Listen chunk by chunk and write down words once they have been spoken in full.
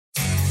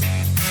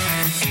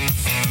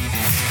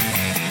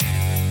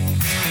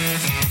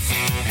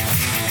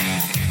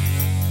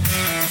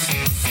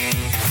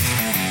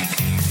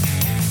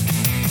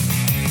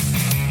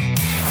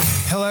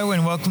Hello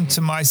and welcome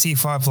to My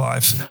C5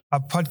 Life, a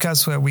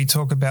podcast where we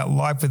talk about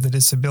life with a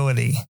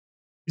disability.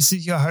 This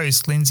is your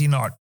host, Lindsay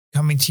Knott,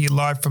 coming to you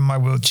live from my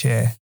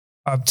wheelchair.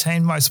 I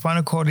obtained my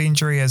spinal cord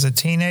injury as a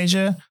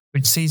teenager,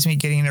 which sees me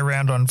getting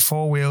around on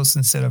 4 wheels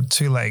instead of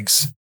 2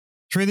 legs.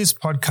 Through this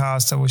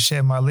podcast, I will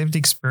share my lived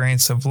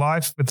experience of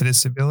life with a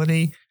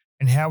disability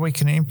and how we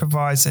can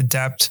improvise,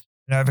 adapt,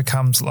 and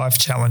overcome life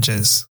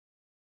challenges.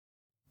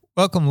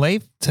 Welcome,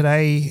 Leif.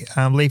 Today,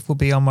 Leif will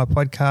be on my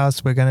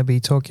podcast. We're going to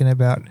be talking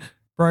about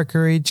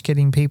brokerage,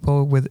 getting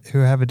people who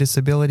have a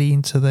disability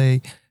into the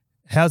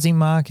housing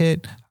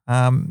market.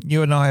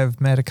 You and I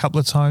have met a couple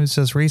of times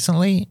just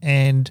recently,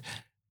 and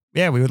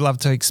we would love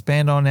to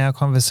expand on our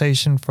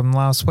conversation from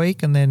last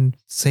week and then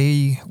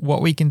see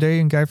what we can do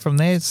and go from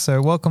there.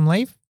 So welcome,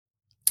 Leif.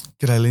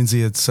 G'day,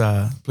 Lindsay. It's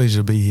a pleasure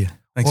to be here.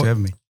 Thanks for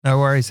having me. No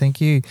worries.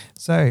 Thank you.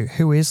 So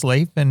who is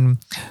Leif and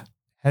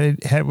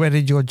where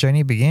did your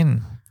journey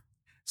begin?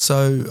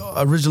 So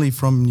originally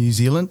from New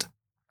Zealand,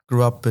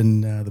 grew up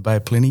in the Bay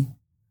of Plenty.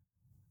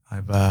 I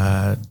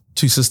have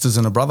 2 sisters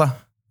and a brother.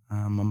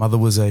 My mother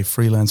was a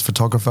freelance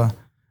photographer.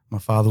 My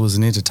father was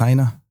an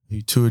entertainer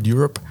who toured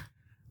Europe.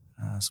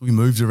 So we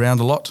moved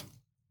around a lot.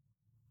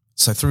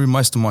 So through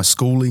most of my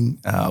schooling,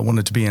 I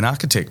wanted to be an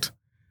architect.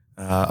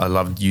 I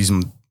loved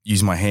using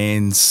my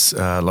hands,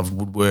 loved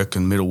woodwork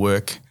and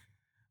metalwork,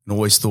 and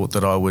always thought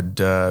that I would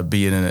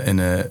be in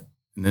an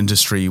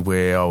industry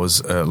where I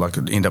was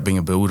end up being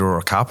a builder or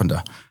a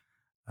carpenter.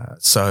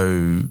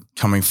 So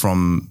coming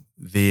from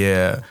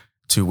there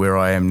to where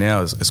I am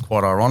now is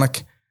quite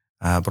ironic.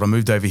 But I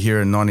moved over here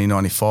in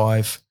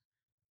 1995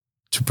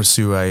 to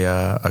pursue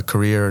a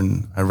career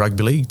in a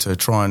rugby league to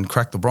try and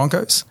crack the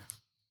Broncos.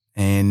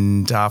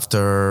 And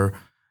after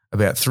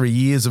about 3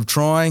 years of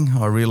trying,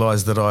 I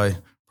realised that I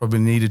probably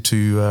needed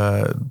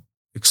to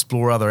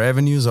explore other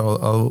avenues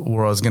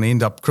or I was going to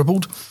end up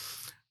crippled,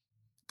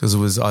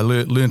 because I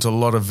learned a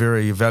lot of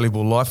very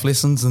valuable life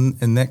lessons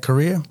in that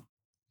career.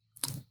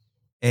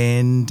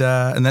 And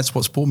that's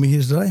what's brought me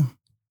here today.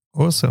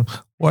 Awesome.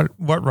 What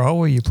role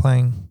were you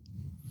playing?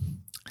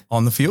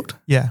 On the field?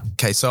 Yeah.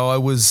 Okay, so I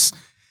was,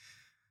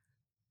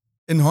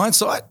 in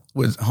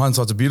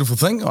hindsight's a beautiful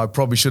thing. I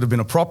probably should have been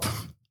a prop.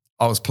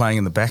 I was playing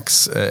in the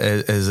backs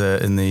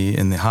in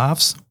the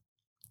halves,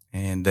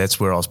 and that's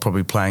where I was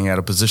probably playing out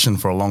of position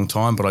for a long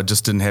time, but I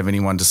just didn't have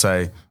anyone to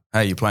say,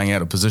 hey, you're playing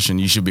out of position,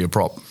 you should be a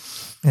prop.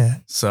 Yeah.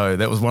 So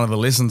that was one of the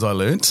lessons I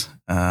learnt,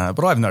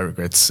 but I have no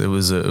regrets.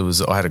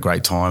 I had a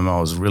great time.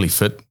 I was really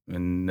fit,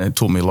 and it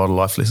taught me a lot of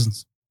life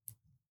lessons.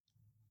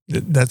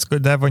 That's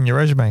good to have on your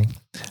resume.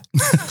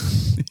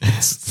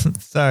 Yes.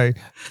 So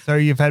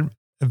you've had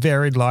a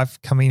varied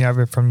life coming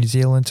over from New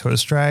Zealand to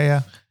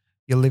Australia.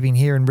 You're living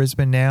here in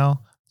Brisbane now.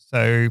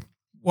 So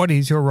what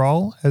is your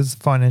role as a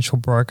financial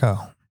broker?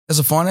 As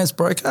a finance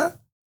broker,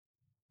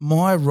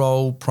 my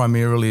role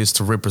primarily is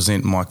to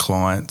represent my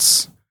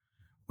clients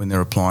when they're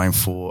applying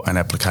for an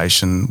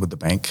application with the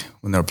bank,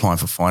 when they're applying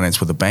for finance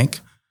with the bank,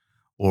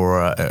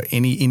 or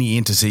any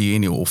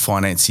entity, or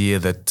financier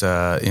that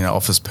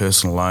offers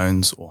personal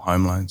loans or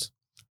home loans.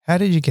 How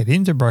did you get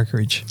into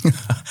brokerage?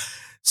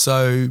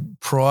 So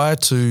prior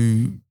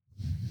to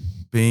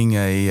being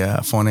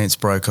a finance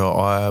broker,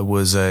 I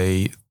was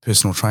a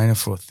personal trainer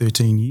for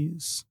 13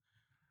 years,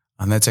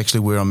 and that's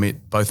actually where I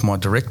met both my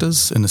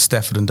directors, Innes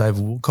Stafford and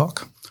David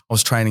Woolcock. I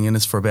was training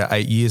Innes for about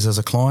 8 years as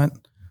a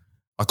client.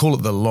 I call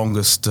it the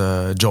longest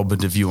job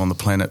interview on the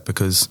planet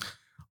because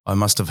I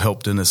must have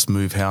helped Innes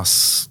move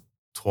house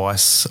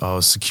twice. I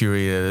was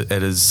security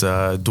at his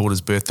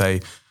daughter's birthday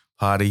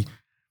party,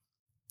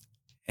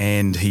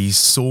 and he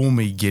saw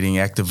me getting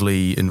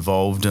actively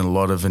involved in a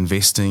lot of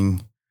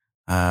investing,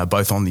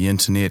 both on the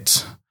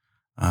internet,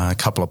 a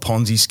couple of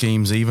Ponzi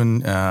schemes even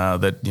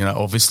that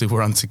obviously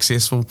were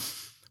unsuccessful.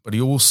 But he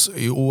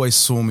always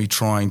saw me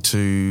trying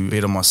to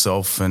better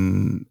myself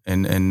and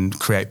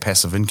create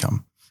passive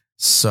income.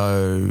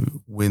 So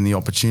when the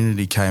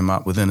opportunity came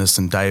up with Innes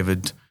and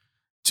David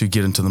to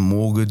get into the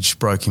mortgage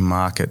broking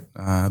market,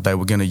 they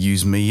were going to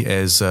use me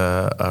as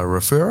a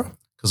referrer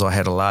because I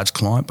had a large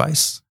client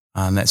base.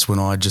 And that's when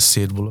I just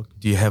said, well, look,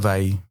 do you have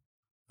a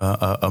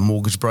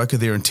mortgage broker?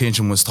 Their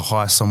intention was to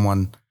hire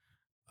someone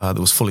that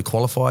was fully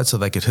qualified so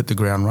they could hit the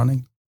ground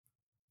running.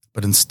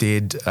 But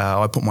instead,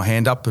 I put my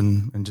hand up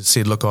and just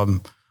said, look,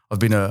 I've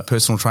been a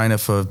personal trainer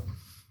for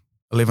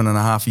 11 and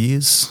a half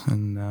years,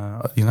 and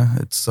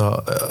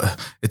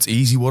it's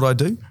easy what I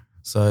do.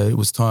 So it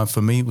was time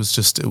for me. It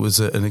was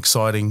an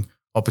exciting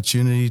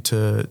opportunity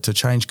to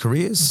change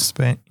careers,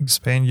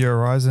 expand your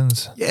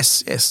horizons.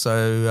 Yes.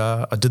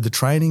 So I did the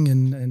training,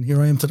 and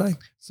here I am today.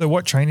 So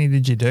what training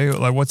did you do?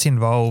 Like, what's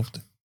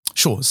involved?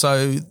 Sure.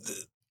 So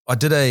I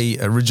did a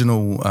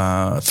original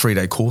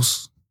 3-day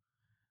course,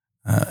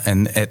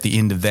 and at the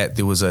end of that,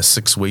 there was a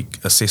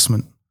 6-week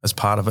assessment as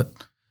part of it.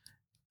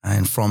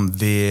 And from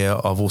there,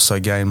 I've also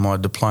gained my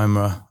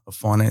diploma of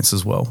finance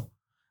as well,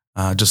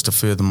 just to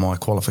further my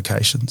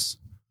qualifications.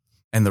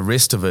 And the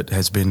rest of it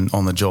has been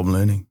on-the-job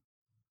learning.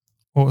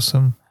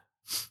 Awesome.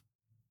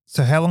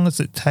 So how long does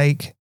it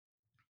take?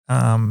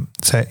 I'll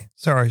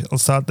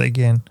start that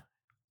again.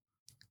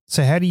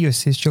 So how do you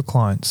assist your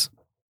clients?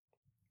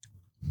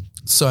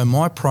 So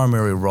my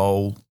primary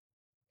role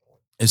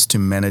is to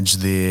manage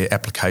their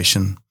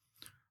application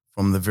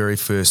from the very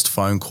first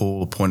phone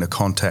call, point of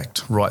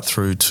contact, right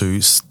through to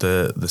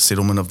the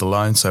settlement of the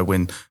loan. So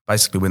when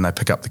they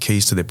pick up the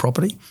keys to their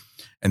property,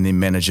 and then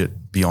manage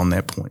it beyond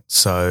that point.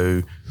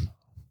 So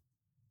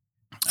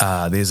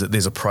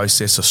there's a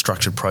process, a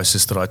structured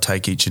process that I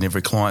take each and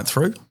every client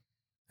through,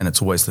 and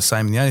it's always the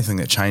same. And the only thing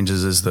that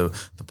changes is the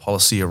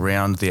policy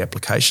around the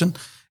application,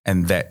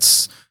 and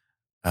that's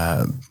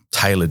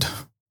tailored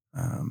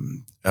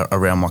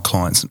around my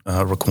clients'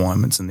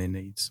 requirements and their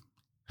needs.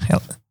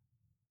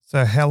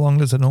 So how long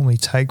does it normally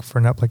take for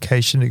an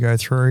application to go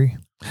through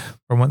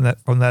from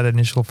that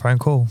initial phone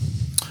call?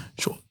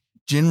 Sure.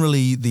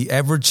 Generally, the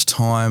average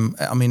time,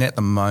 at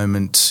the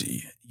moment,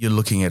 you're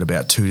looking at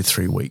about 2 to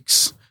 3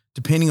 weeks,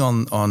 depending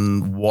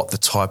on what the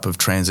type of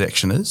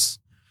transaction is.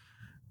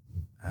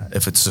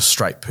 If it's a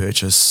straight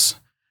purchase,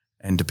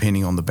 and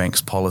depending on the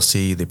bank's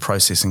policy, their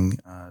processing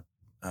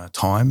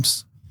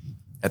times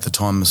at the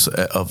time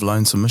of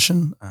loan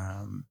submission.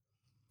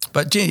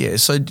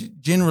 So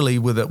generally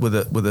with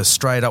a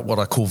straight up what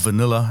I call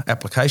vanilla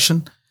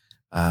application,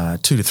 2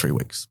 to 3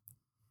 weeks.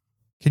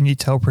 Can you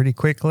tell pretty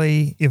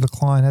quickly if a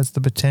client has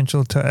the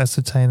potential to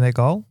ascertain their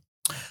goal?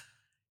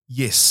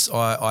 Yes,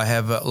 I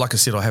have. Like I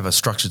said, I have a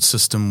structured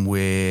system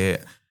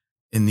where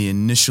in the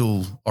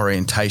initial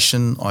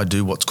orientation, I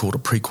do what's called a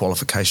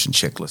pre-qualification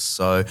checklist.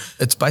 So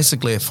it's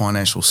basically a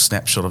financial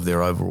snapshot of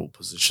their overall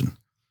position,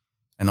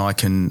 and I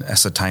can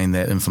ascertain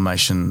that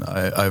information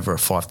over a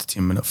 5 to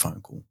 10 minute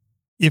phone call.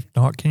 If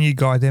not, can you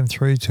guide them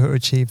through to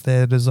achieve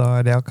their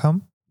desired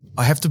outcome?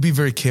 I have to be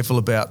very careful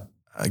about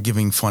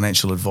giving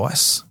financial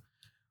advice.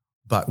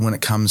 But when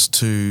it comes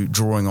to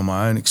drawing on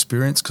my own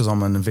experience, because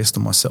I'm an investor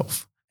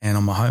myself and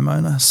I'm a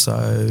homeowner,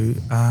 so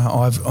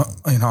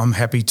I'm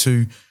happy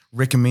to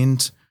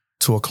recommend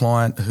to a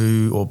client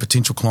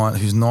potential client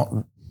who's not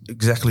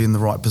exactly in the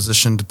right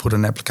position to put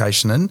an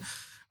application in,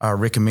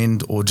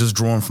 recommend or just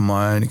drawn from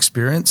my own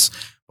experience.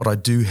 But I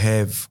do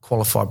have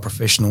qualified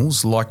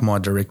professionals like my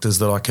directors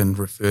that I can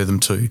refer them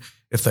to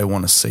if they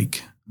want to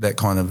seek that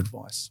kind of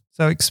advice.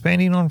 So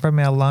expanding on from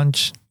our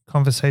lunch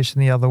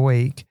conversation the other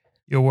week,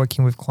 you're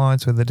working with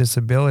clients with a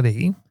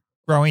disability.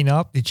 Growing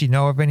up, did you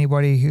know of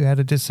anybody who had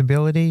a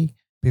disability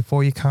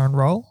before your current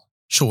role?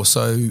 Sure.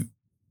 So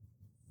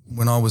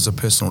when I was a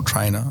personal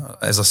trainer,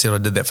 as I said, I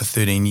did that for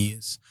 13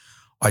 years.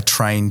 I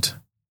trained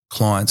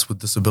clients with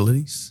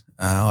disabilities.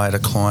 I had a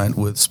client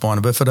with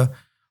spina bifida.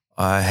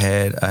 I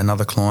had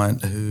another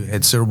client who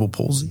had cerebral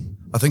palsy.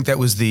 I think that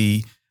was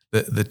the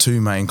two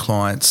main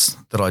clients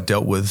that I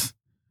dealt with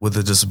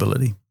a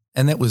disability.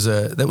 And that was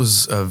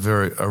a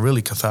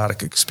really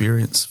cathartic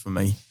experience for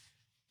me,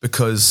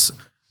 because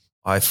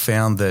I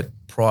found that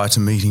prior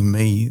to meeting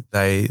me,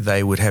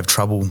 they would have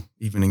trouble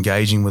even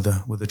engaging with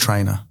a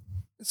trainer.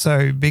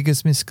 So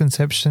biggest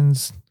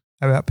misconceptions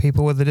about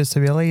people with a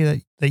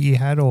disability that you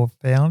had or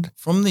found?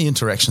 From the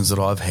interactions that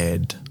I've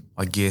had,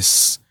 I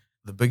guess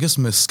the biggest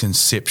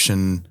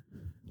misconception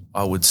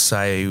I would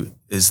say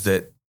is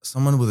that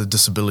someone with a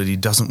disability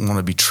doesn't want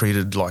to be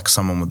treated like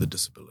someone with a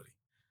disability.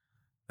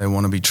 They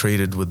want to be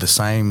treated with the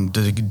same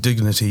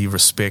dignity,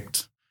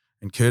 respect,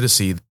 and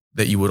courtesy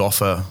that you would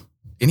offer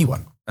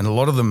anyone. And a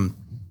lot of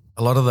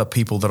the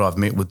people that I've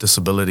met with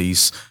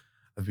disabilities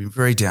have been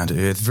very down to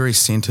earth, very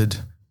centered,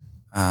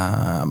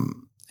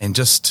 and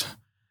just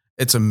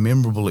it's a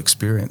memorable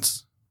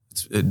experience.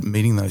 It's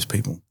meeting those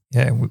people.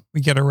 Yeah,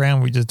 we get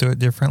around, we just do it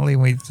differently.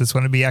 We just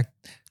want to be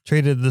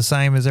treated the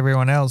same as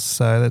everyone else.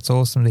 So that's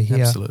awesome to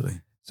hear.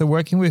 Absolutely. So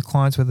working with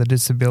clients with a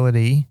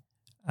disability,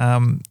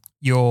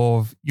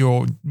 you're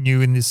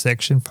new in this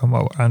section from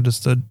what I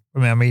understood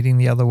from our meeting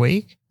the other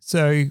week.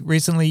 So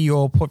recently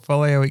your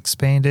portfolio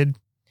expanded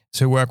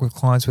to work with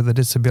clients with a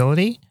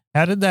disability.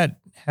 How did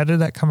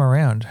that come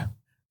around?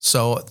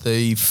 So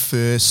the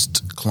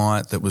first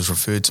client that was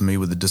referred to me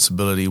with a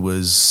disability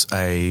was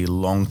a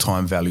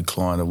long-time valued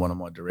client of one of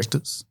my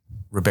directors.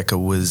 Rebecca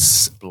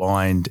was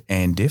blind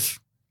and deaf.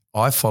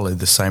 I followed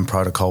the same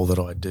protocol that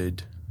I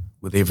did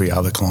with every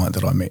other client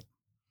that I met.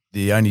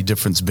 The only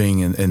difference being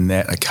in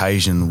that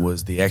occasion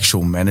was the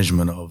actual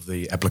management of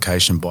the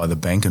application by the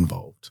bank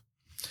involved,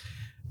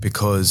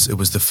 because it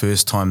was the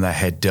first time they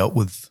had dealt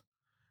with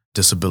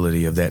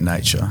disability of that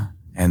nature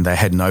and they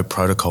had no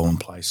protocol in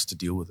place to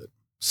deal with it.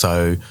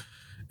 So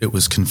it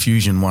was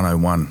confusion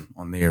 101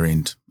 on their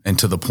end, and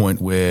to the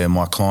point where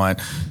my client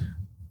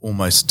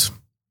almost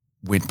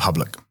went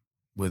public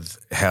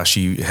with how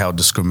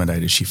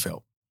discriminated she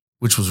felt,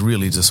 which was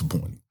really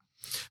disappointing.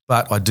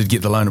 But I did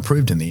get the loan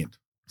approved in the end.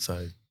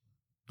 So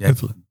yeah.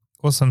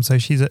 Awesome. So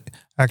she's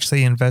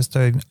actually an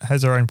investor,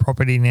 has her own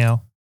property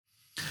now.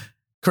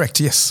 Correct,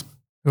 yes.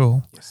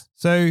 Cool. Yes.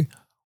 So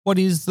what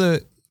is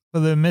the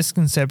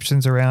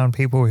misconceptions around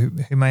people who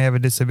may have a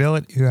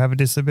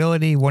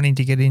disability, wanting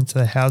to get into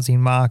the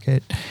housing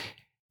market,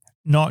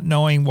 not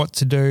knowing what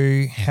to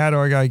do? How do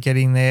I go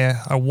getting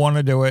there? I want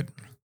to do it.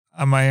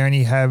 I may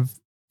only have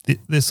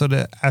this sort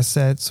of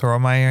assets, or I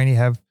may only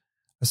have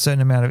a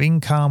certain amount of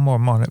income, or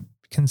I'm on a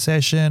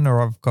concession,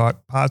 or I've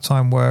got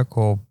part-time work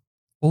or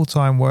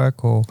full-time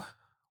work or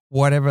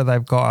whatever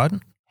they've got.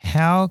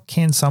 How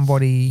can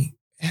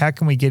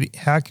we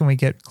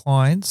get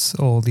clients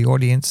or the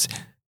audience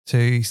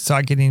to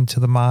start getting into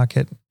the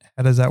market?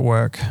 How does that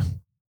work?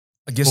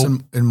 I guess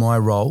in my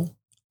role,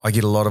 I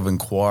get a lot of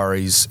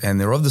inquiries and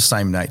they're of the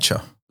same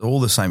nature. They're all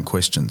the same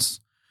questions.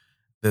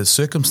 The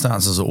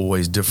circumstances are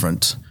always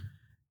different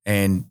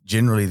and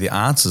generally the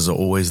answers are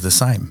always the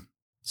same.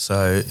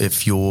 So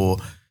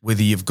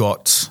whether you've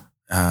got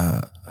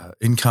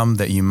income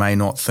that you may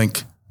not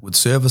think would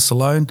service a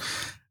loan,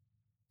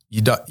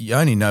 you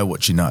only know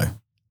what you know.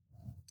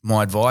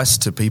 My advice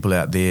to people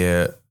out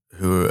there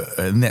who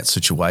are in that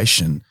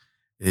situation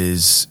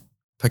is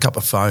pick up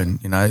a phone,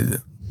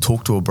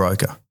 talk to a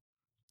broker.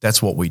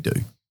 That's what we do.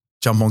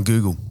 Jump on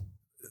Google.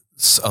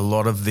 A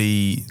lot of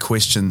the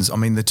questions,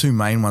 the two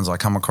main ones I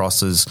come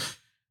across is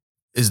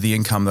the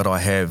income that I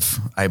have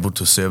able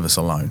to service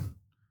a loan?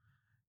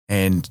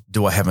 And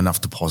do I have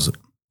enough deposit?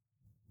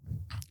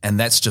 And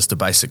that's just a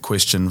basic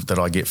question that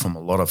I get from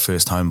a lot of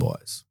first home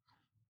buyers,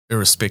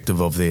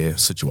 irrespective of their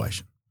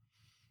situation.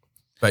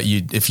 But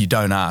if you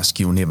don't ask,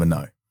 you'll never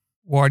know.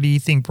 Why do you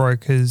think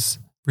brokers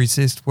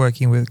resist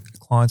working with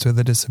clients with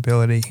a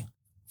disability?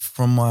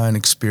 From my own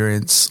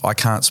experience, I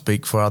can't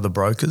speak for other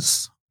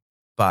brokers,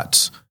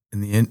 but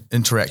in the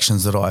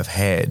interactions that I've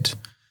had,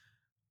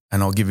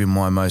 and I'll give you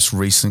my most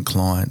recent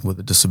client with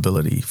a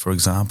disability, for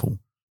example,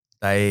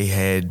 they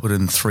had put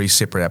in 3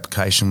 separate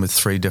applications with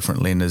 3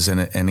 different lenders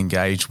and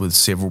engaged with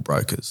several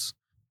brokers.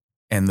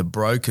 And the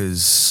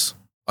brokers,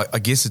 I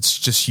guess it's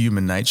just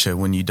human nature.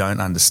 When you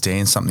don't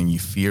understand something, you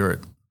fear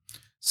it.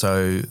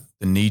 So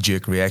the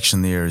knee-jerk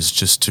reaction there is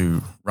just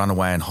to run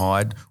away and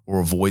hide or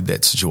avoid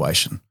that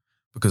situation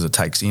because it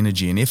takes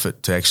energy and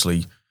effort to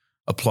actually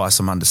apply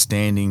some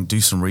understanding,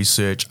 do some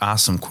research,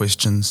 ask some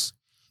questions.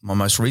 My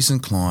most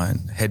recent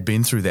client had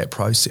been through that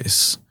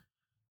process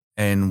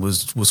and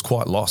was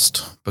quite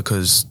lost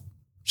because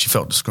she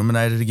felt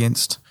discriminated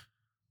against.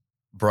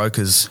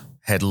 Brokers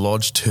had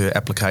lodged her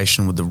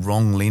application with the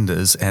wrong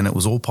lenders and it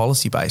was all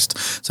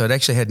policy-based. So it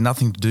actually had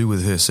nothing to do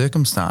with her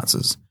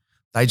circumstances.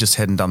 They just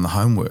hadn't done the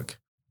homework.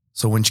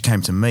 So when she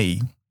came to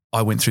me,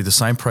 I went through the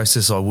same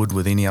process I would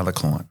with any other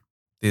client.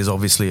 There's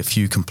obviously a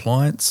few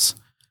compliance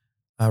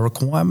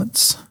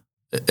requirements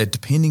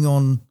depending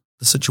on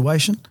the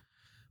situation,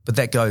 but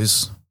that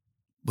goes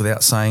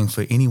without saying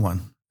for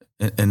anyone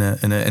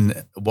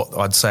in what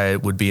I'd say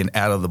would be an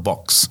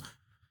out-of-the-box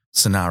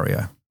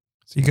scenario.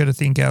 So you got to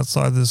think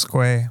outside the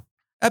square.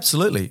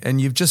 Absolutely.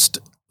 And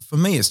for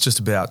me, it's just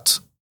about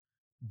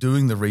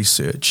doing the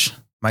research,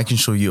 making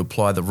sure you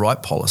apply the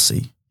right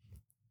policy.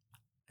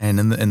 And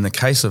in the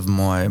case of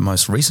my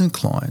most recent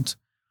client,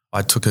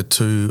 I took her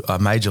to a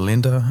major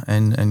lender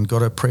and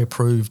got her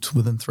pre-approved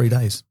within 3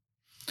 days.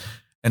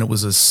 And it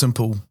was a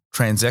simple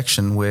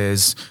transaction,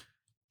 whereas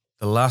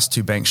the last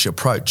 2 banks she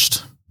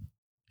approached,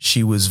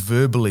 she was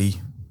verbally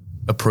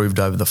approved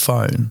over the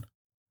phone,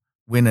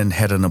 went and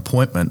had an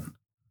appointment,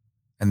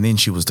 and then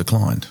she was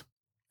declined.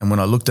 And when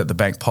I looked at the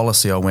bank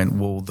policy, I went,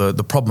 well,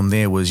 the problem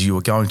there was you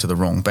were going to the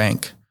wrong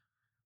bank,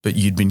 but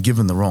you'd been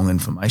given the wrong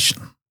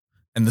information.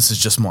 And this is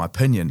just my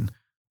opinion.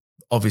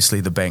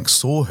 Obviously, the bank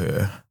saw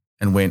her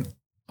and went,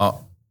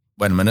 oh,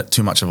 wait a minute,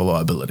 too much of a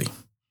liability.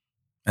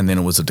 And then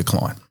it was a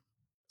decline.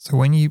 So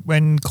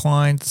when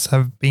clients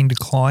have been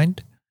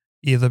declined,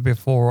 either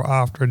before or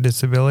after a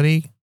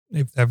disability,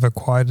 if they've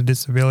acquired a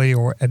disability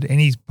or at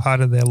any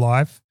part of their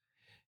life,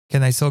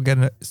 can they still get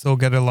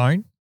a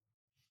loan?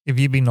 If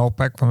you've been knocked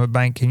back from a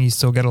bank, can you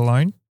still get a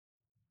loan?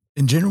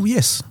 In general,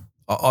 yes.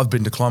 I've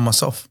been declined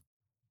myself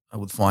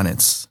with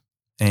finance.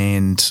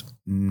 And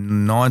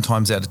 9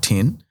 times out of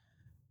 10,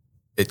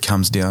 it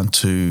comes down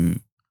to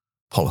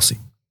policy.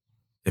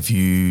 If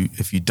you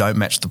don't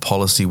match the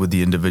policy with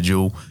the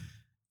individual,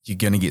 you're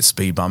going to get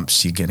speed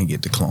bumps, you're going to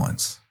get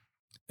declines.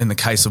 In the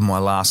case of my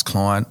last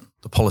client,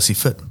 the policy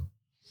fit.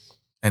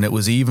 And it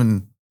was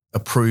even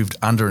approved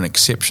under an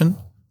exception,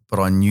 but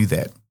I knew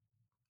that.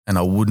 And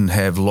I wouldn't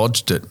have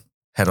lodged it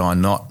had I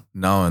not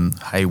known,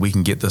 hey, we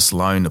can get this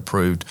loan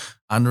approved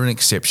under an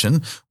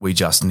exception. We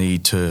just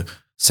need to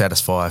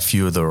satisfy a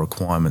few of the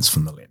requirements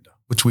from the lender,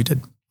 which we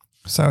did.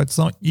 So it's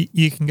not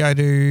you can go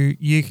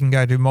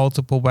to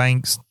multiple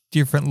banks,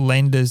 different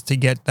lenders to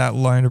get that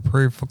loan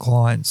approved for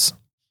clients.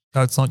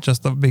 So it's not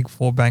just the big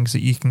 4 banks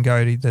that you can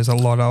go to. There's a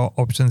lot of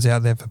options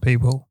out there for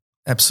people.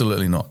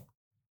 Absolutely not.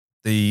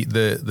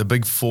 The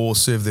big 4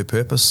 serve their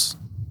purpose,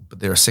 but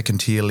there are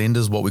second-tier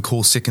lenders, what we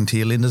call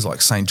second-tier lenders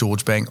like St.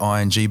 George Bank,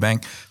 ING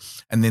Bank,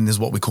 and then there's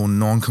what we call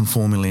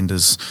non-conforming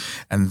lenders,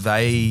 and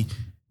they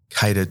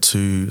cater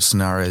to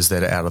scenarios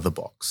that are out of the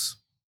box.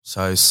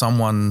 So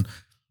someone,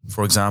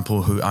 for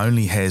example, who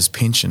only has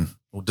pension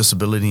or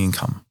disability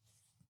income,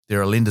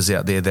 there are lenders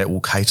out there that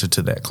will cater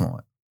to that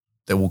client,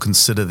 that will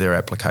consider their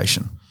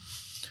application.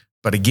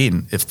 But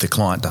again, if the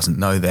client doesn't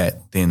know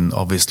that, then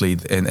obviously,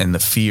 and the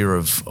fear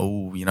of,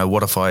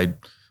 what if I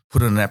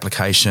put in an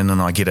application and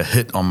I get a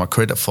hit on my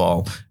credit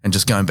file, and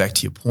just going back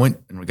to your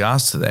point in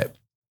regards to that,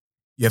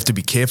 you have to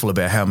be careful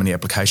about how many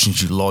applications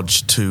you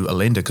lodge to a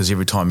lender, because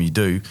every time you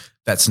do,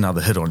 that's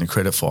another hit on your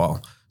credit file.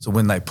 So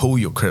when they pull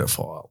your credit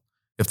file,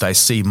 if they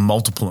see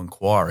multiple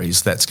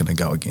inquiries, that's going to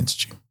go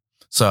against you.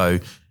 So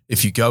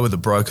if you go with a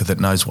broker that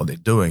knows what they're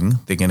doing,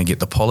 they're going to get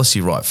the policy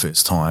right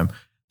first time,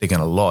 they're going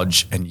to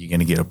lodge, and you're going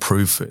to get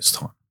approved first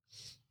time.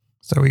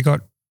 So we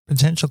got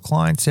potential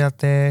clients out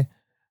there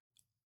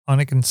on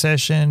a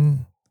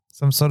concession,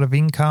 some sort of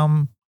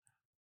income,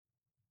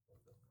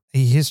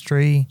 a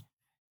history.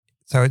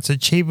 So it's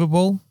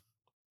achievable,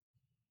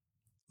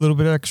 a little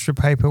bit of extra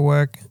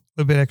paperwork, a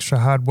little bit extra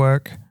hard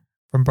work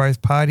from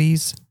both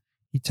parties.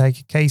 You take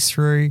a case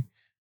through,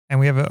 and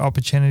we have an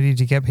opportunity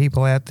to get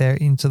people out there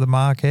into the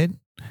market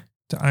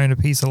to own a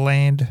piece of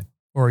land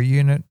or a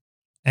unit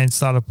and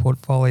start a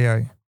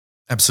portfolio.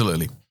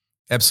 Absolutely.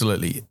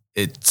 Absolutely.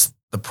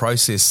 The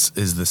process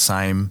is the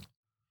same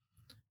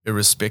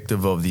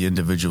irrespective of the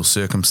individual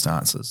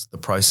circumstances. The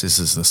process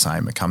is the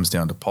same. It comes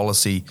down to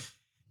policy.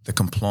 The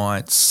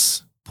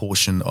compliance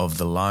portion of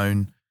the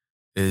loan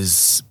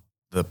is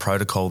the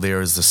protocol there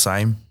is the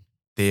same.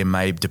 There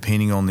may,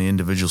 depending on the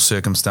individual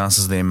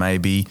circumstances, there may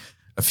be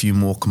a few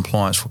more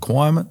compliance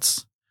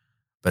requirements.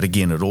 But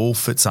again, it all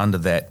fits under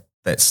that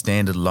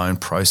standard loan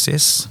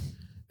process,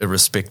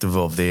 irrespective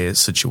of their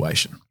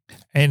situation.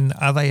 And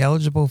are they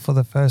eligible for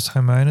the first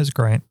homeowners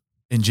grant?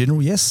 In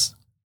general, yes.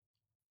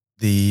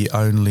 The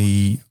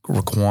only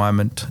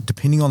requirement,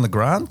 depending on the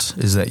grant,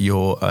 is that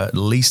you're at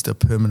least a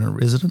permanent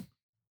resident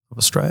of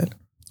Australia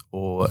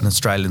or an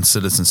Australian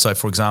citizen. So,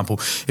 for example,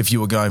 if you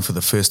were going for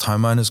the first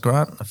homeowners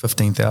grant of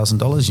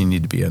 $15,000, you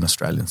need to be an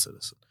Australian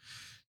citizen.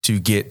 To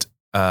get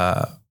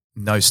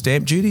no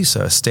stamp duty,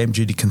 so a stamp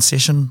duty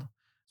concession is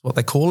what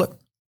they call it,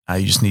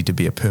 you just need to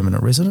be a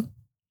permanent resident.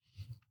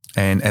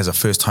 And as a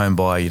first home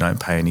buyer, you don't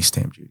pay any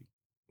stamp duty.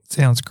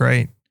 Sounds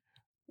great.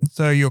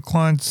 So your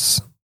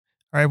clients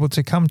are able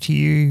to come to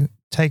you,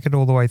 take it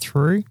all the way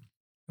through,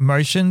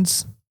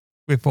 emotions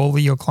with all of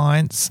your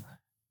clients,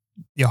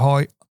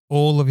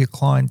 all of your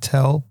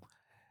clientele.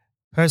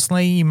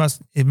 Personally,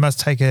 it must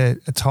take a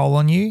toll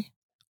on you,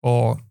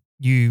 or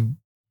you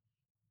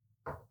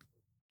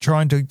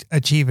trying to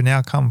achieve an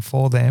outcome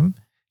for them.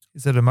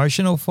 Is it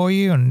emotional for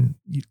you and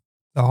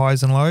the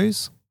highs and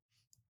lows?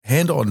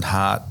 Hand on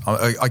heart,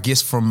 I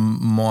guess from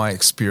my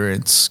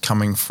experience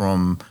coming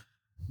from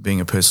being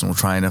a personal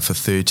trainer for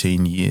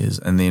 13 years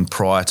and then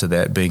prior to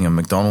that being a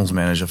McDonald's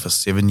manager for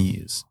 7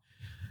 years.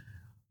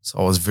 So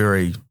I was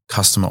very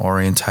customer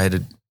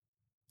orientated.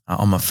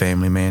 I'm a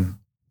family man.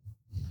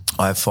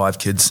 I have 5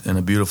 kids and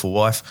a beautiful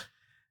wife.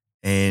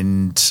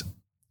 And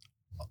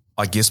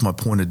I guess my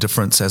point of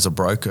difference as a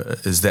broker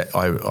is that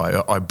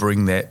I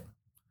bring that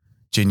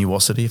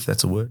genuosity, if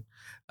that's a word,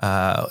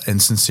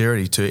 and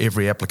sincerity to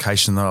every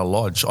application that I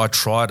lodge. I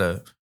try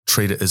to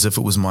treat it as if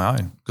it was my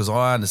own, because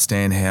I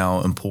understand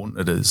how important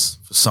it is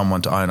for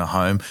someone to own a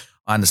home.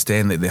 I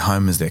understand that their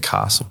home is their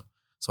castle.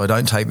 So I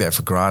don't take that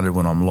for granted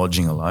when I'm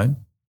lodging a loan.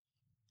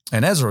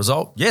 And as a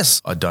result,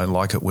 yes, I don't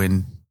like it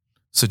when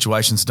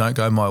situations don't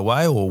go my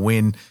way, or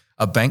when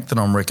a bank that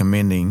I'm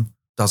recommending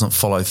doesn't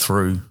follow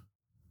through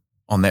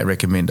on that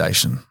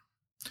recommendation.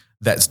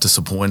 That's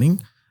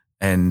disappointing.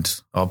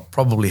 And I've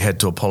probably had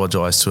to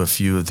apologise to a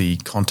few of the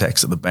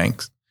contacts at the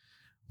banks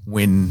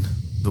when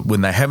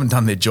they haven't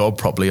done their job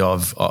properly.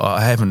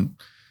 I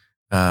haven't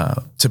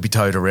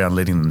tippy-toed around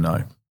letting them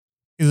know.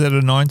 Is it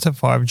a 9 to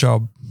 5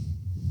 job?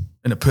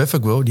 In a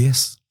perfect world,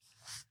 yes.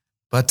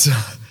 But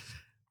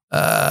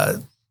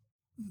 9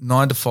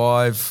 to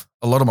 5,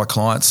 a lot of my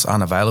clients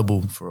aren't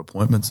available for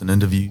appointments and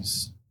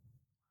interviews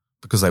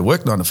because they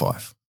work 9 to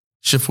 5,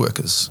 shift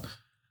workers.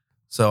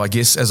 So I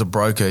guess as a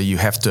broker, your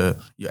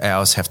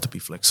hours have to be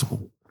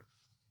flexible.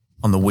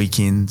 On the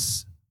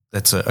weekends,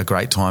 that's a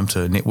great time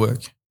to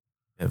network,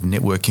 have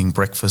networking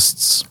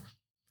breakfasts.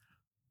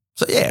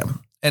 So yeah,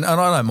 and I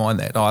don't mind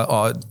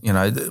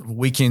that.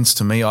 Weekends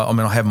to me,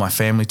 I have my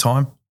family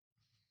time,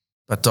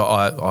 but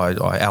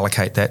I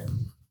allocate that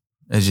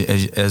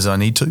as I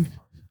need to.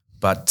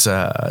 But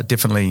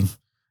definitely,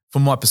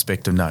 from my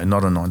perspective, no,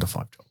 not a 9 to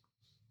 5 job.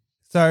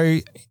 So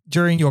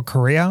during your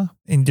career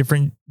in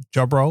different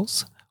job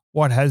roles,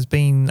 what has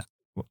been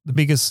the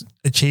biggest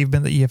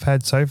achievement that you've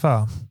had so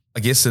far? I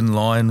guess in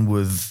line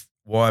with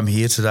why I'm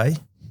here today,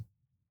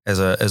 as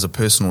a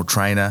personal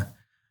trainer,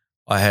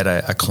 I had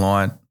a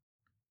client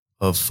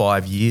of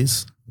 5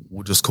 years.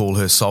 We'll just call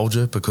her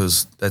Soldier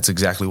because that's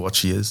exactly what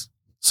she is.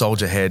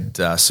 Soldier had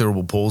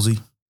cerebral palsy,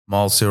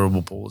 mild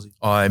cerebral palsy.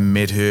 I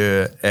met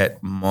her at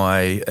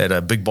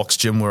a big box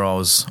gym where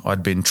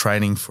I'd been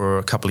training for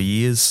a couple of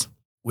years.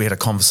 We had a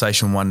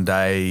conversation one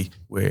day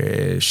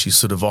where she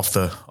sort of off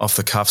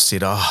the cuff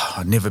said,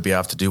 I'd never be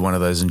able to do one of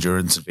those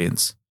endurance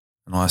events.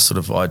 And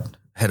I'd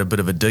had a bit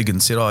of a dig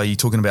and said, are you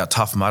talking about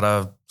Tough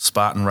Mudder,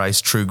 Spartan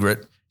Race, True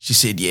Grit? She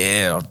said,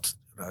 yeah,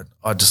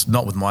 I just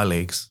not with my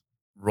legs.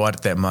 Right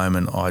at that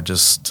moment, I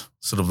just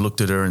sort of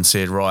looked at her and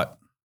said, right,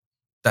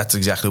 that's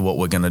exactly what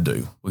we're going to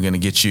do. We're going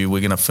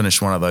to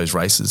finish one of those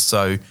races.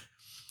 So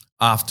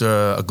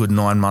after a good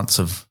 9 months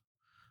of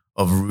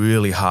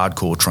really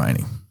hardcore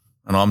training,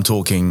 and I'm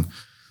talking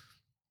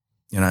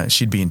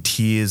she'd be in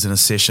tears in a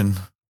session.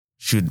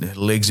 Her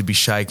legs would be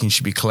shaking.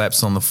 She'd be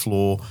collapsed on the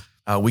floor.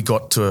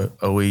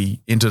 We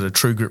entered a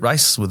true grit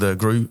race with a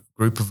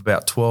group of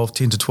about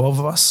 10 to 12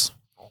 of us.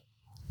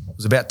 It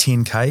was about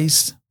 10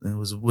 Ks.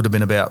 Would have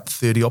been about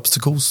 30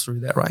 obstacles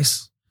through that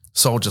race.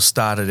 Soldier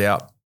started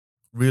out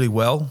really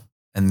well,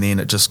 and then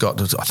it just got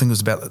to, I think it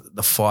was about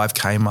the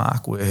 5K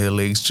mark where her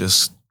legs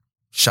just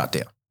shut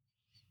down.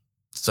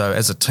 So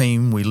as a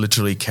team, we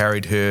literally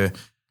carried her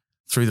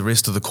through the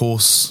rest of the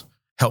course,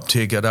 helped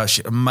her get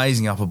she had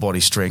amazing upper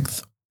body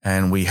strength,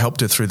 and we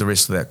helped her through the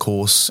rest of that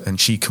course, and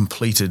she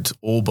completed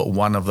all but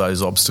one of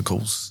those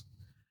obstacles.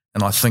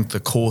 And I think the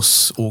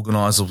course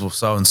organisers were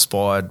so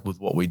inspired with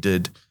what we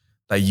did,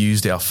 they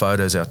used our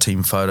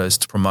team photos,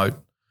 to promote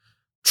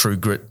True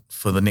Grit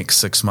for the next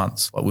 6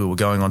 months. Like, we were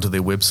going onto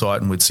their website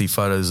and we'd see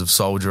photos of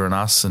Soldier and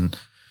us. And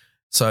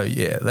so,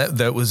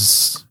 that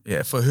was,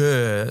 for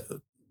her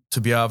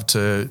to be able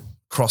to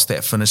cross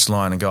that finish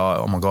line and go,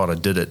 oh my God, I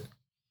did it,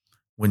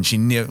 when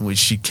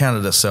she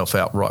counted herself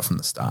out right from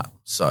the start.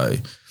 So,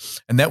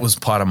 and that was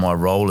part of my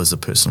role as a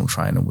personal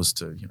trainer, was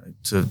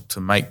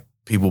to make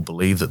people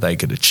believe that they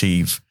could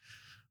achieve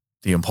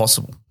the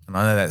impossible. And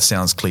I know that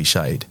sounds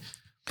cliched,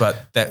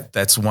 but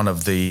that's one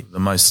of the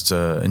most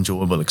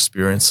enjoyable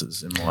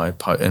experiences in my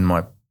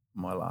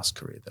last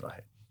career that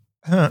I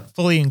had.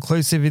 Fully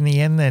inclusive in the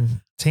end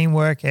then.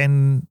 Teamwork,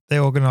 and the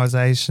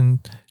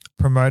organisation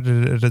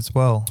promoted it as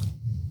well.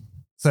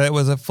 So it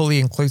was a fully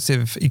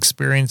inclusive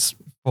experience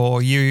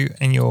for you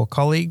and your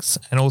colleagues,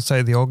 and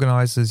also the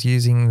organisers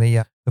using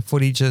the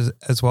footage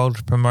as well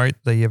to promote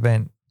the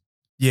event.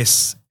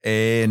 Yes,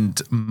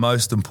 and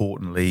most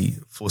importantly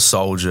for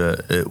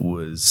Soldier, it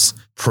was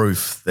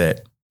proof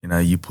that,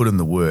 you put in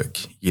the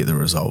work, you get the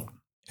result.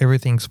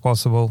 Everything's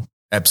possible.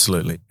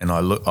 Absolutely. And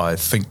I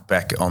think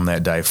back on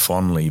that day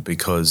fondly,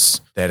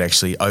 because that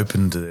actually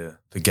opened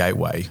the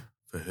gateway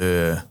for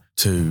her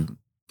to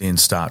then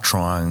start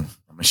trying.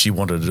 I mean, she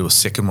wanted to do a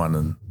second one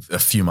and a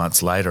few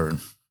months later, and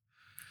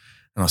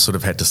I sort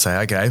of had to say,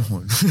 okay,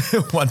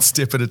 one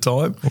step at a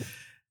time.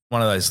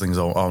 One of those things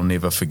I'll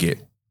never forget,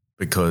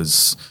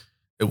 because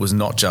it was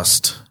not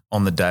just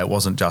on the day, it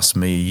wasn't just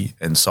me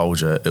and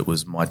Soldier, it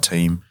was my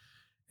team,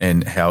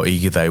 and how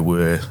eager they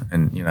were,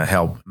 and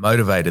how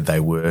motivated they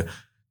were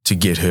to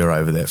get her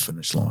over that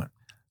finish line.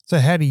 So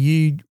how do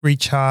you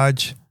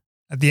recharge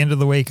at the end of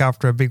the week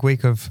after a big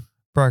week of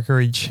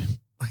brokerage?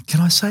 Can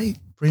I say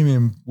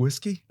premium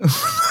whiskey?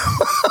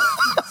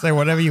 Say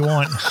whatever you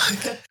want.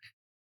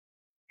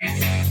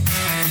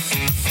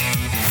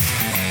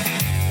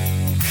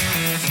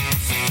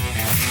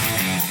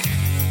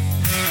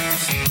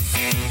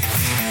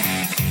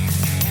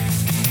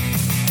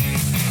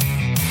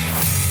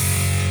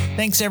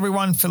 Thanks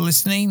everyone for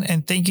listening,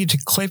 and thank you to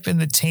Cliff and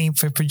the team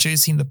for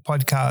producing the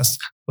podcast.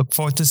 Look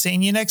forward to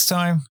seeing you next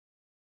time.